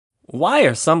Why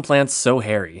are some plants so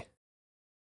hairy?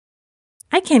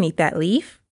 I can't eat that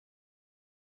leaf.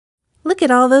 Look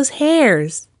at all those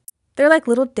hairs. They're like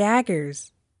little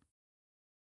daggers.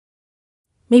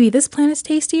 Maybe this plant is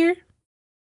tastier?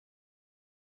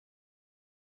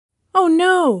 Oh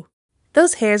no!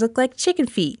 Those hairs look like chicken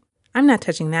feet. I'm not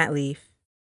touching that leaf.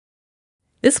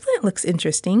 This plant looks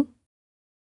interesting.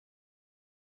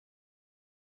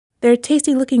 There are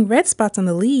tasty-looking red spots on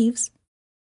the leaves.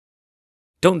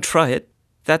 Don't try it.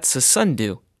 That's a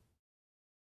sundew.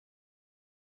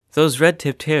 Those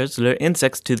red-tipped hairs lure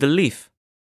insects to the leaf.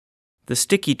 The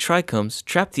sticky trichomes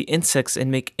trap the insects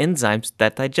and make enzymes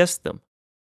that digest them.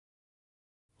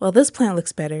 Well, this plant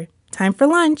looks better. Time for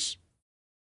lunch.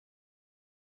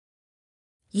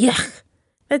 Yuck!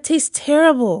 That tastes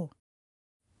terrible.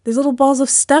 There's little balls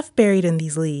of stuff buried in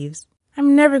these leaves.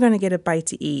 I'm never going to get a bite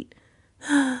to eat.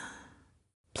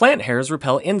 Plant hairs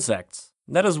repel insects.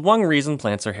 That is one reason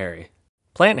plants are hairy.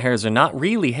 Plant hairs are not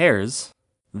really hairs.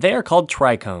 They are called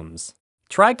trichomes.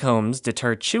 Trichomes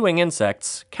deter chewing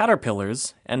insects,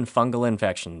 caterpillars, and fungal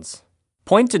infections.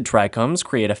 Pointed trichomes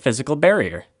create a physical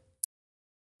barrier.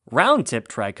 Round-tipped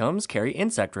trichomes carry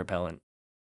insect repellent.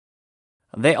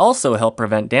 They also help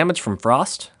prevent damage from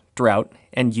frost, drought,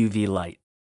 and UV light.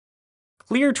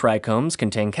 Clear trichomes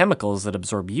contain chemicals that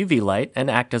absorb UV light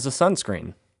and act as a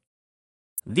sunscreen.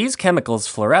 These chemicals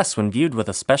fluoresce when viewed with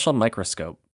a special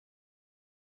microscope.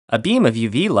 A beam of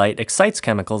UV light excites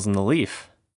chemicals in the leaf.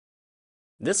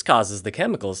 This causes the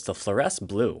chemicals to fluoresce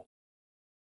blue.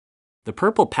 The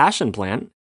purple passion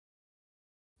plant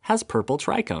has purple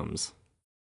trichomes.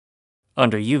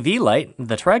 Under UV light,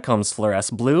 the trichomes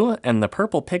fluoresce blue and the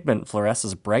purple pigment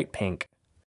fluoresces bright pink.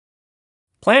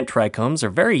 Plant trichomes are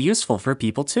very useful for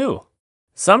people too.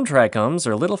 Some trichomes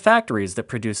are little factories that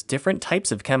produce different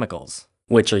types of chemicals,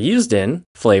 which are used in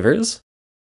flavors,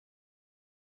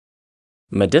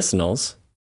 medicinals,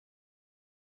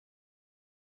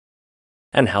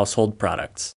 and household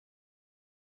products.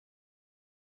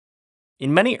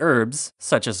 In many herbs,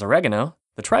 such as oregano,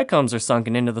 the trichomes are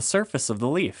sunken into the surface of the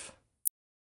leaf.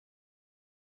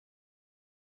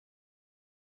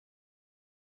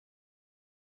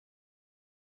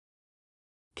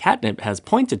 Catnip has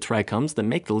pointed trichomes that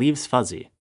make the leaves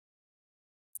fuzzy.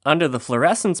 Under the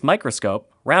fluorescence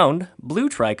microscope, round, blue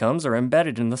trichomes are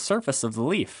embedded in the surface of the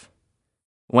leaf.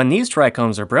 When these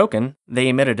trichomes are broken, they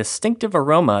emit a distinctive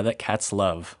aroma that cats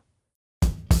love.